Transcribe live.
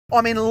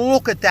I mean,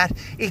 look at that.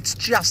 It's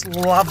just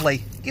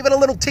lovely. Give it a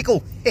little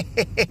tickle.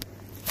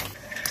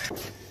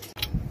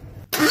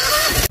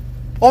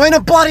 I mean,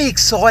 I'm bloody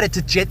excited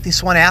to jet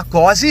this one out,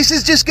 guys. This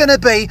is just going to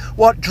be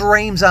what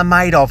dreams are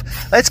made of.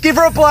 Let's give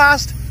her a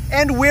blast,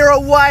 and we're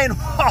away. And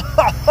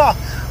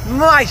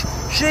mate,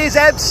 she's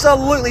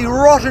absolutely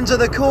rotten to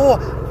the core,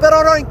 but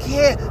I don't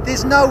care.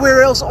 There's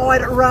nowhere else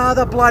I'd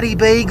rather bloody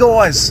be,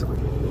 guys.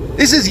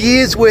 This is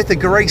years worth of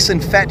grease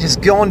and fat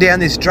just gone down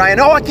this drain.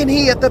 Oh, I can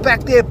hear at the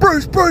back there,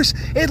 Bruce,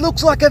 it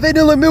looks like a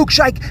vanilla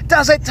milkshake.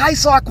 Does it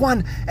taste like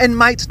one? And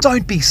mates,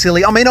 don't be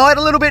silly. I mean, I had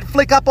a little bit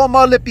flick up on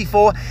my lip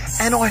before,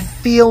 and I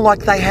feel like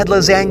they had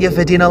lasagna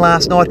for dinner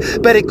last night,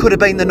 but it could have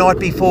been the night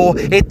before.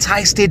 It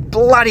tasted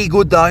bloody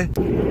good though.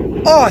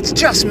 Oh, it's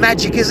just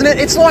magic, isn't it?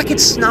 It's like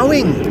it's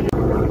snowing.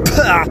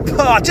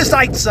 Just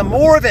ate some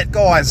more of it,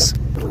 guys.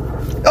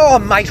 Oh,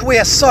 mate, we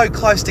are so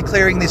close to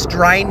clearing this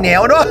drain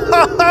now. And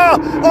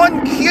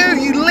on cue,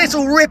 you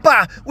little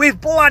ripper. We've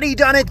bloody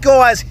done it,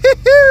 guys.